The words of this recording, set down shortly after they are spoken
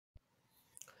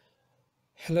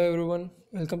Hello everyone,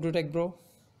 welcome to Tech Bro,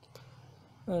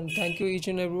 and thank you each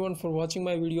and everyone for watching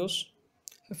my videos.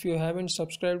 If you haven't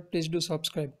subscribed, please do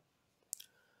subscribe.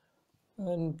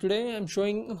 And today I'm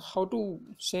showing how to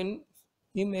send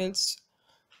emails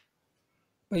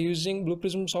by using Blue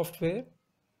Prism software.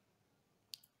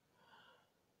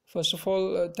 First of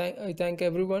all, I thank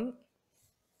everyone.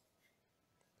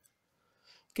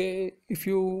 Okay, if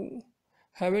you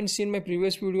haven't seen my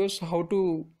previous videos how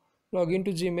to log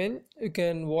into Gmail, you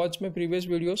can watch my previous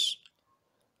videos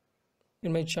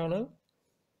in my channel.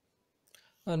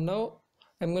 And now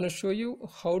I'm going to show you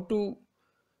how to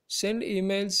send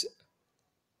emails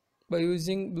by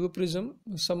using Blue Prism.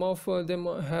 Some of them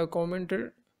have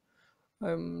commented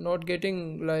I'm not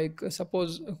getting, like,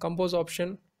 suppose compose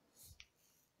option.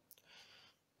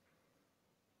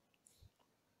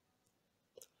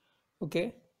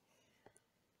 Okay,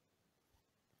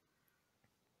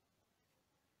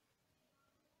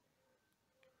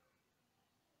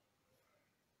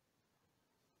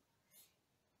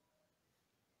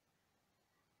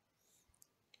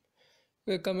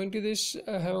 coming to this,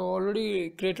 I have already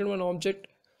created one object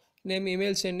named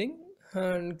email sending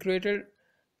and created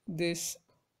this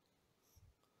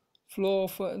flow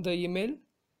of the email.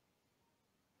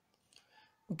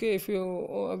 Okay, if you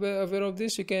are aware of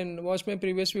this, you can watch my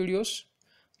previous videos.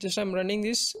 Just I'm running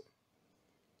this.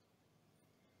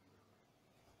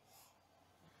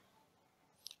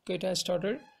 Okay, it has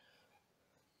started.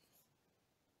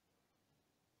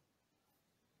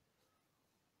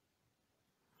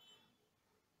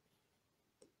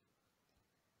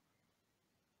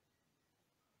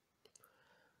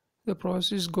 The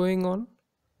process is going on.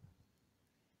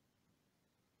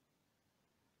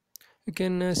 You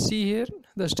can see here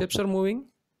the steps are moving.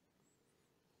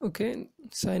 Okay,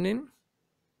 sign in,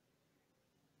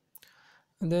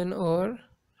 and then or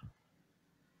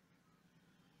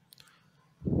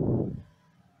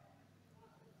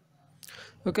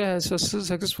okay, I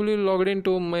successfully logged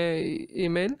into my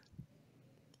email.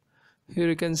 Here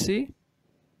you can see.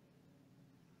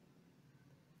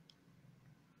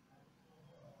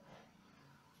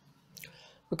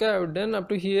 Okay, I've done up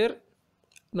to here.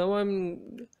 Now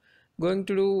I'm going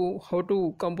to do how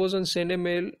to compose and send a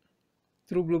mail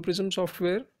through Blue Prism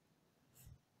software.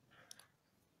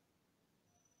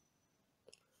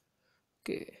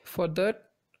 Okay, for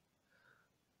that,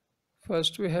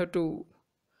 first we have to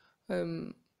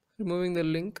I'm removing the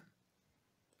link,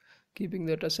 keeping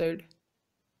that aside.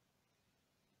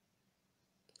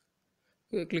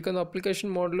 Okay, click on the application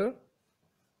modeler.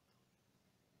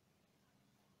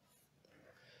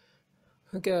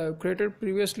 Okay, I've created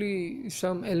previously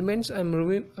some elements. I'm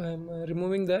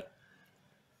removing that.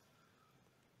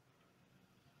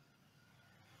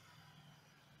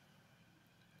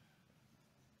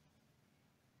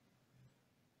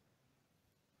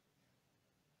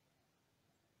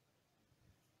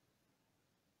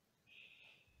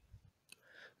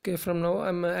 Okay, from now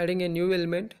I'm adding a new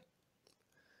element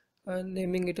and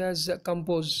naming it as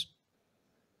compose.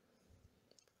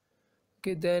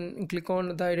 Okay, then click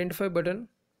on the identify button,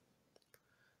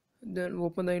 then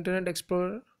open the Internet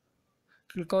Explorer,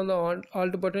 click on the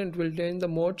alt button, it will change the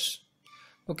modes.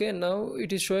 Okay, now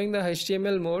it is showing the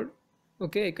HTML mode.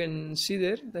 Okay, you can see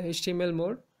there the HTML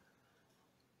mode.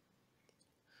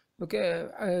 Okay,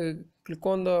 I click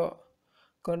on the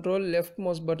control left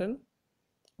mouse button.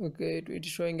 Okay, it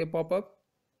is showing a pop-up.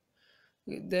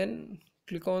 Then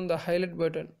click on the highlight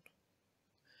button,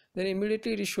 then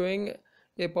immediately it is showing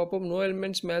a pop-up, no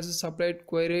elements matches supplied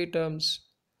query terms.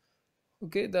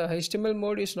 Okay, the HTML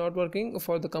mode is not working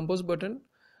for the compose button.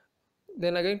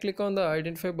 Then again click on the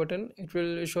identify button, it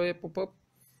will show a pop-up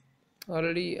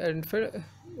already identified.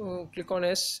 Click on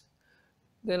S,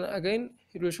 then again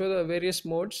it will show the various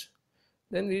modes.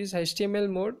 Then this is HTML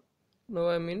mode. Now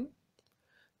I'm in,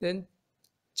 then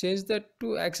change that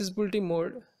to accessibility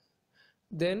mode,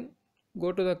 then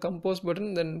go to the compose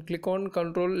button, then click on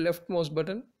control left mouse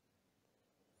button,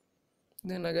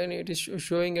 then again it is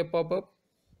showing a pop-up.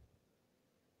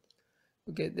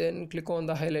 Okay, then click on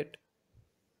the highlight.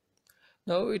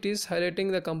 Now it is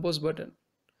highlighting the compose button.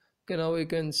 Okay, now you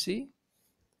can see.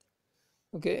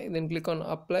 Okay, then click on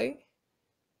apply.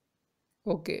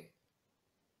 Okay,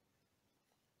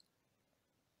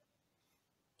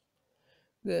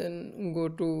 then go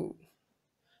to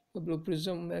the Blue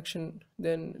Prism action,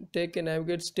 then take a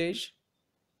navigate stage,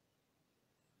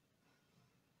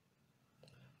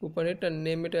 open it and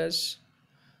name it as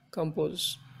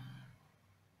compose.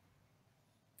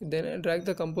 Then drag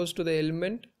the compose to the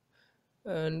element,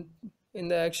 and in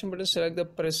the action button select the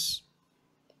press,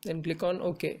 then click on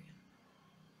OK.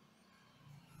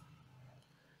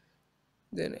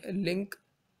 Then link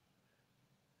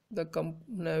the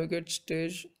navigate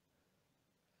stage.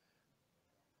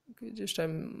 Okay, just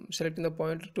I'm selecting the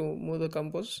pointer to move the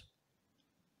compose.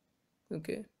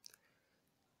 Okay,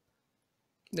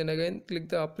 then again click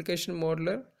the application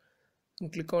modeler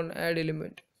and click on add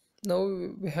element. Now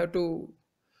we have to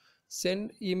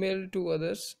send email to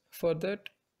others. For that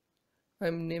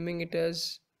I'm naming it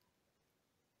as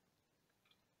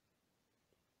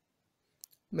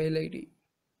mail ID.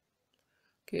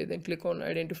 Okay, then click on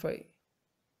identify,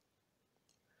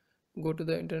 go to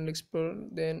the Internet Explorer,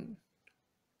 then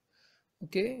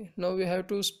okay, now we have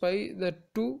to spy the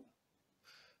two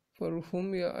for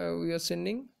whom we are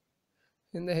sending.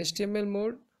 In the HTML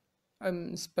mode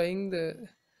I'm spying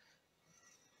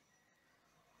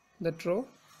that row.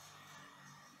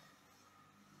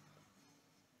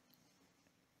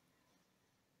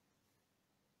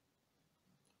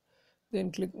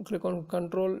 Then click on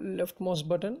control left mouse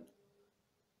button.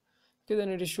 Okay, then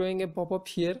it is showing a pop-up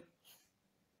here.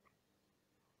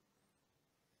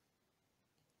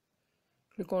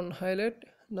 Click on highlight.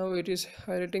 Now it is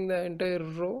highlighting the entire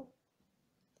row.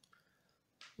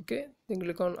 Okay, then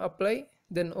click on apply,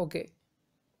 then okay.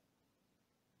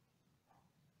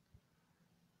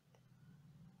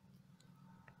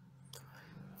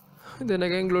 Then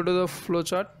again go to the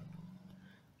flowchart,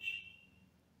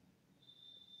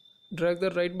 drag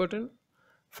the right button.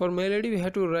 For mail ID we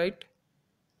have to write.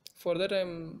 For that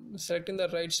I'm selecting the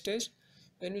right stage.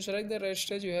 When you select the right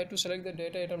stage you have to select the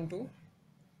data item too.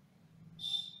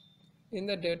 In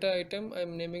the data item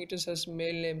I'm naming it as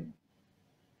mail name.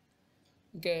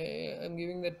 Okay, I'm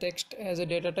giving the text as a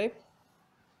data type.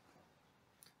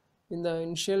 In the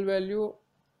initial value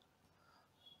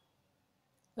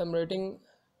I'm writing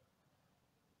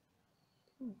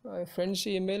my friend's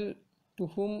email to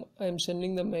whom I'm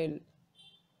sending the mail.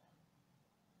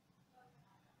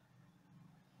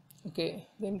 Okay,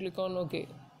 then click on OK.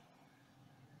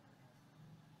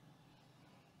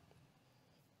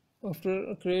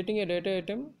 After creating a data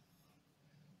item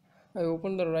I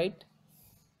open the right.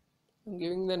 I'm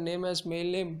giving the name as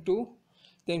mail name too.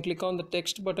 Then click on the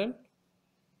text button,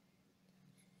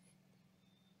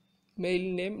 mail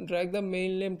name, drag the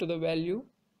mail name to the value.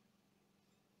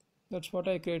 That's what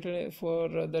I created for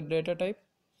the data type.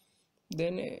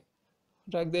 Then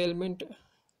drag the element,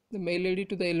 the mail ID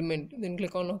to the element, then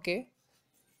click on OK.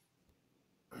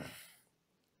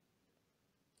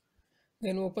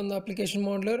 Then open the application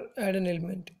modeler, add an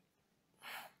element.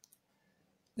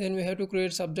 Then we have to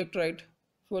create subject, right?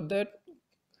 For that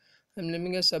I'm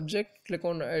naming a subject, click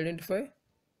on identify.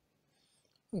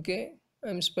 Okay,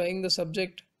 I'm spying the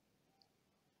subject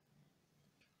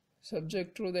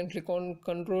row, then click on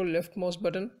control left mouse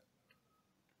button,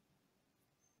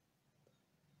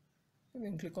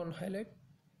 then click on highlight.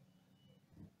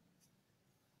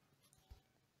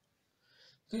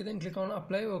 Okay, then click on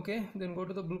apply. Okay, then go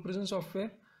to the Blue Prism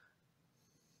software,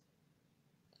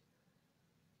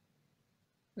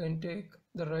 then take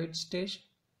the right stage.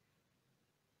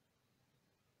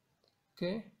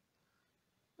 Okay,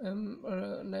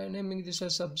 I'm naming this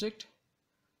as subject.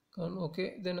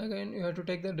 Okay, then again you have to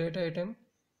take the data item.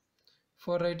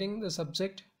 For writing the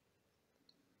subject,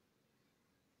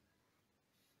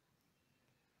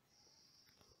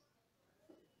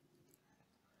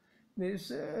 this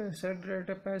set data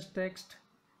type as text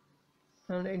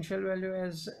and initial value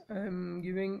as I'm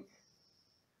giving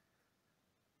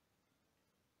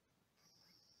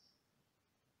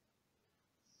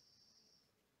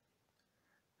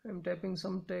I'm typing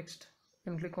some text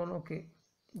and click on OK.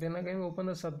 Then again open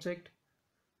the subject.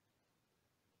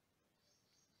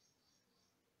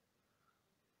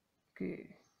 Okay,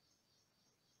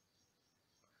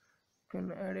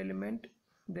 can add element.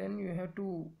 Then you have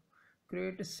to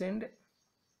create a send.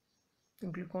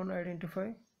 Then click on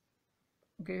identify.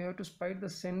 Okay, you have to spy the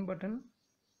send button.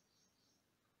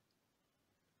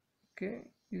 Okay,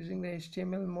 using the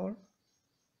HTML mode.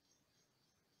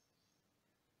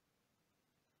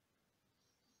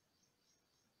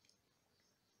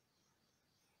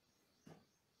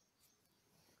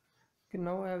 Okay,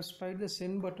 now I have spied the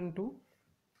send button too.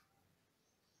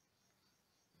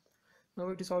 Now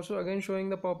it is also again showing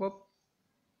the pop-up.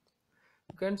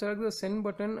 You can select the send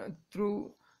button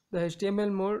through the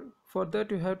HTML mode. For that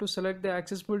you have to select the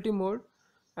accessibility mode.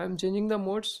 I am changing the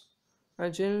modes. I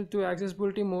change it to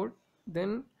accessibility mode.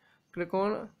 Then click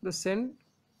on the send.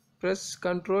 Press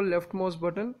Ctrl left mouse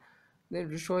button. Then it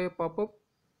will show a pop-up.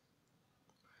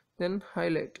 Then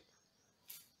highlight.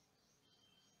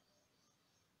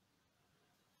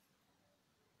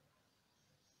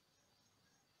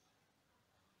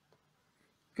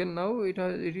 Okay, now it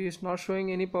is not showing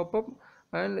any pop-up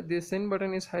and the send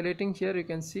button is highlighting here, you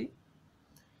can see.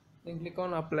 then click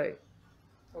on apply.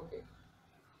 Okay,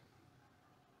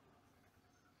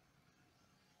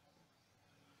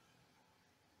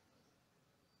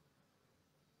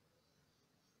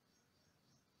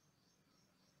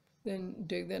 then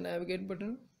take the navigate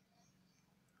button.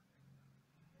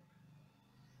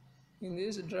 In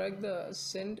this, drag the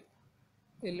send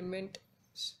element,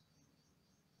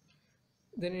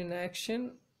 then in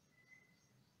action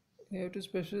you have to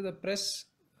specify the press,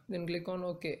 then click on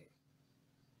OK.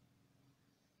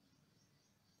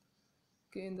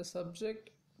 Okay, in the subject,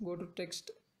 go to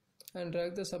text and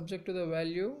drag the subject to the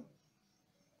value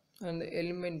and the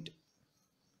element.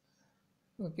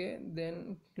 Okay,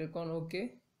 then click on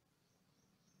OK.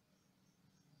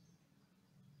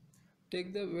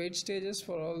 Take the weight stages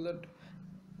for all that.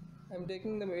 I'm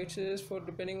taking the weight stages for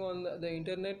depending on the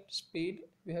internet speed.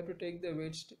 We have to take the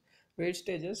weight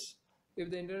stages. If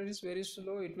the internet is very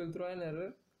slow, it will throw an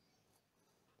error.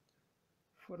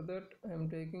 For that, I'm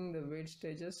taking the weight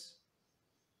stages.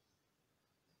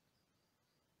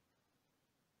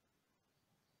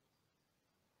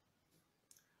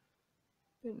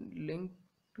 Then link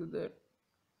to that.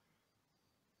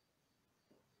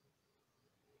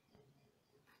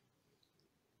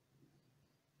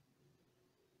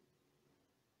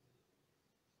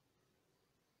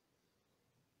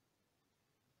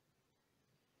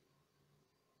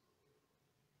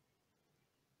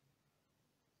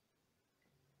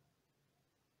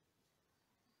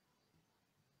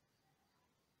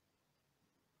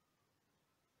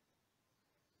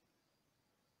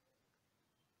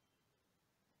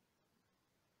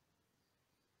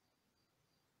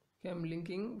 Okay, I'm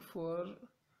linking for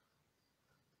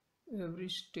every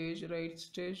stage, right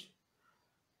stage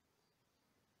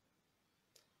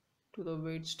to the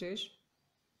weight stage.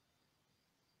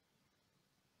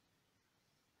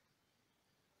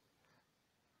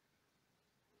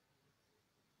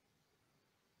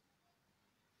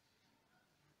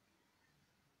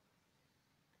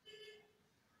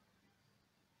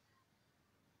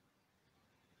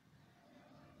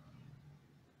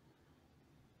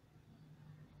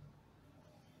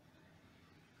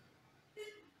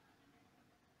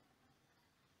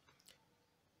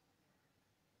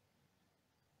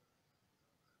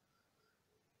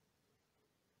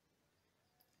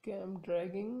 Okay, I'm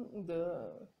dragging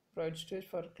the right stage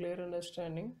for clear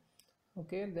understanding.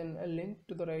 Okay, then a link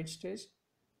to the right stage,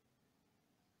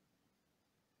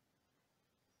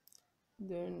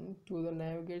 then to the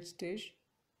navigate stage,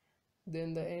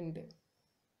 then the end.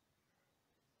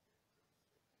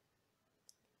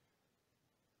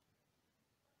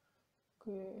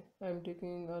 Okay, I'm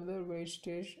taking another weight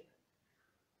stage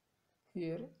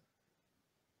here.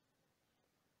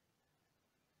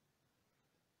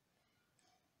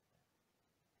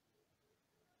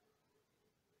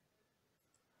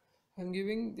 I'm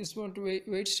giving this one to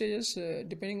weight stages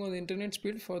depending on the internet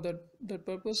speed. For that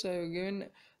purpose, I have given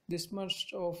this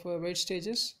much of weight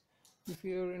stages. If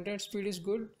your internet speed is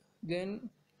good,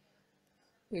 then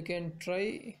you can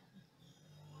try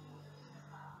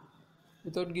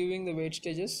without giving the weight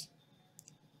stages.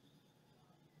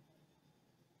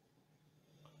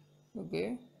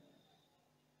 Okay,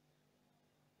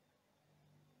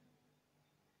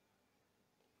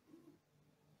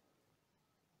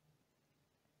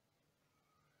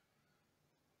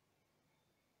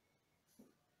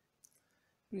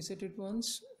 reset it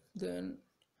once, then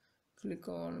click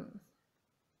on.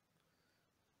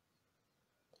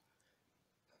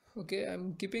 Okay,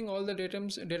 I'm keeping all the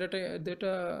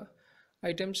data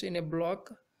items in a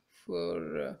block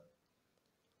for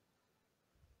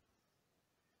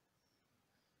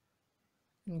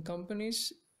in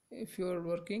companies. If you are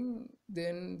working,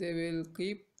 then they will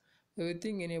keep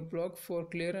everything in a block for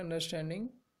clear understanding.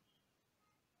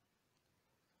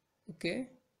 Okay,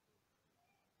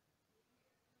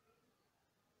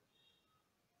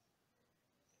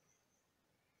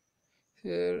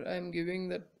 here I am giving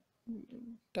the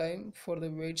time for the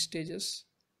weight stages.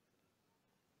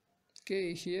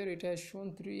 Okay, here it has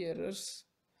shown 3 errors.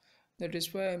 That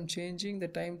is why I am changing the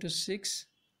time to 6.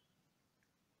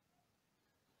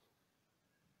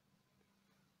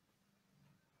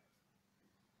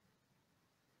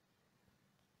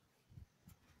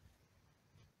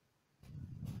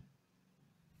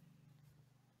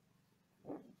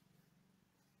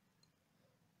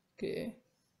 Okay,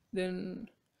 then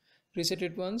reset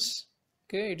it once.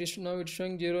 Okay, it is now it's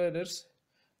showing 0 errors.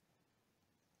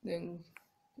 Then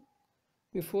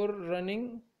before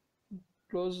running,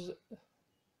 close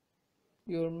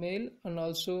your mail and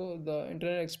also the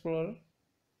Internet Explorer.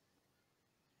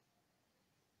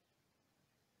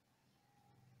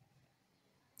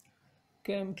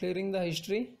 Okay, I'm clearing the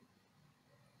history.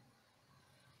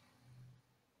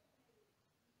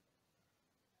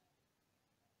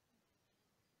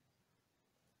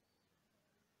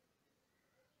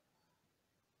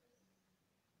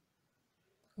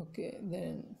 Okay,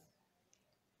 then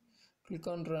click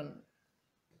on run.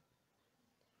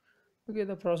 Okay,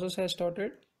 the process has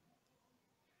started.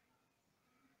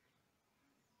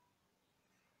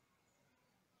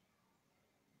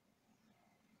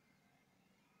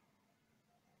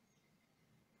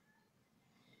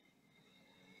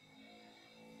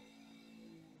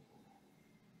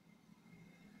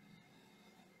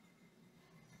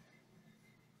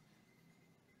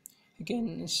 You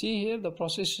can see here the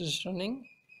process is running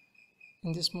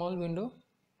in this small window.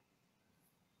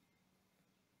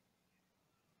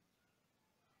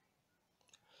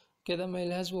 Okay, the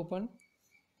mail has opened.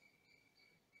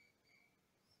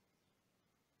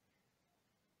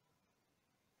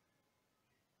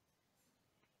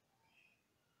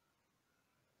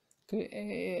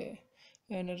 Okay,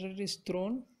 an error is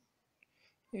thrown.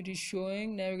 It is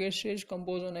showing navigate stage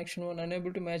compose on action 1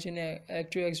 unable to match any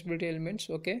active accessibility elements.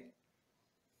 Okay,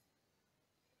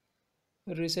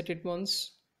 reset it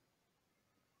once.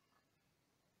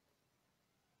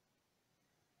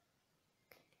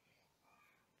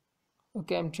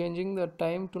 Okay, I'm changing the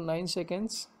time to 9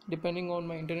 seconds depending on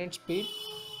my internet speed.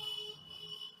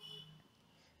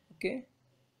 Okay,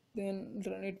 then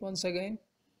run it once again.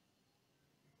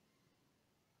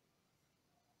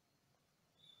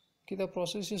 Okay, the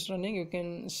process is running. You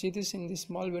can see this in this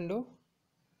small window.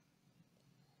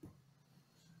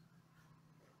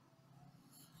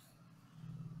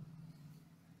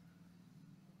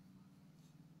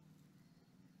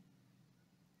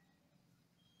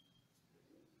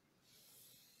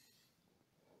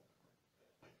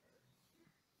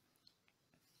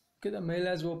 Okay, the mail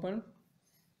has opened.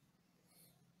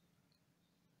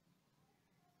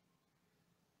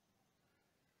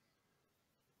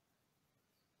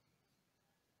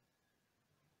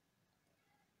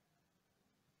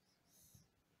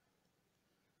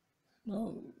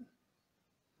 Now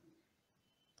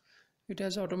it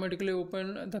has automatically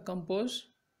opened the compose.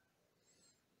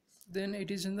 Then it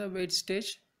is in the wait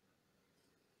stage.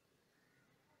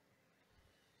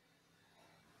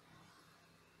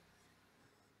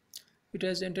 It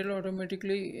has entered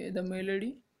automatically the mail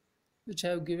ID which I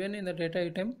have given in the data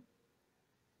item.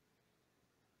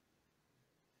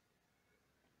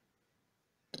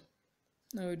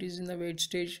 Now it is in the wait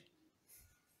stage.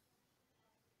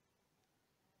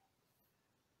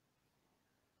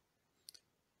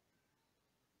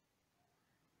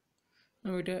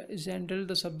 Now it is entered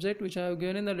the subject which I have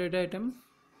given in the data item.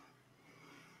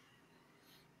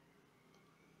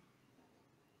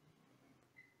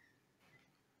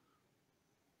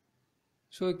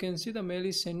 So you can see the mail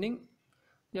is sending.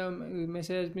 Yeah,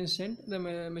 message has been sent. The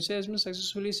message has been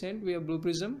successfully sent via Blue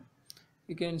Prism.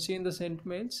 You can see in the sent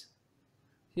mails.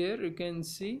 Here you can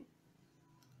see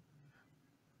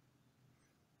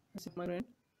my friend.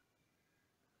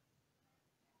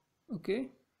 Okay,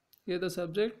 here the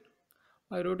subject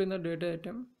I wrote in the data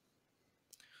item.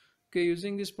 Okay,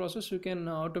 using this process you can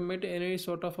automate any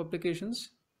sort of applications.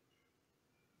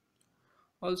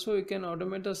 Also you can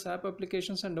automate the SAP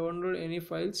applications and download any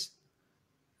files.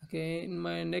 Okay, in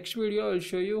my next video I'll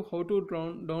show you how to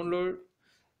download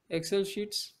Excel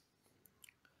sheets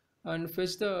and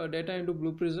fetch the data into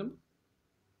Blue Prism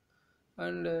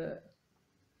and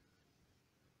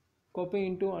copy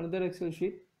into another Excel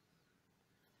sheet.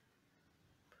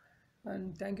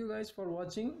 And thank you guys for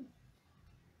watching.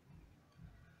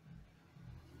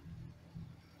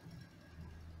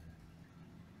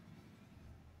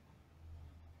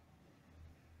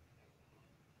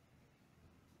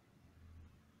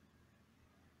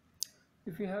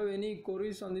 If you have any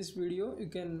queries on this video you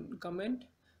can comment.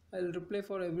 I'll reply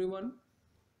for everyone.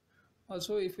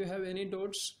 Also if you have any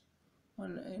doubts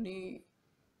on any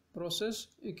process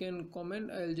you can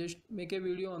comment. I'll just make a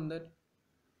video on that.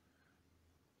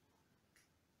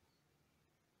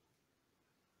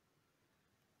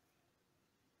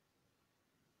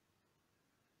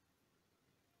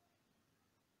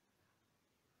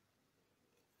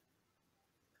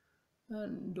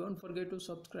 And don't forget to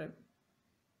subscribe.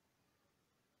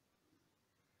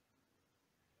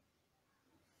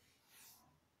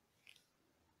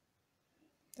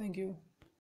 Thank you.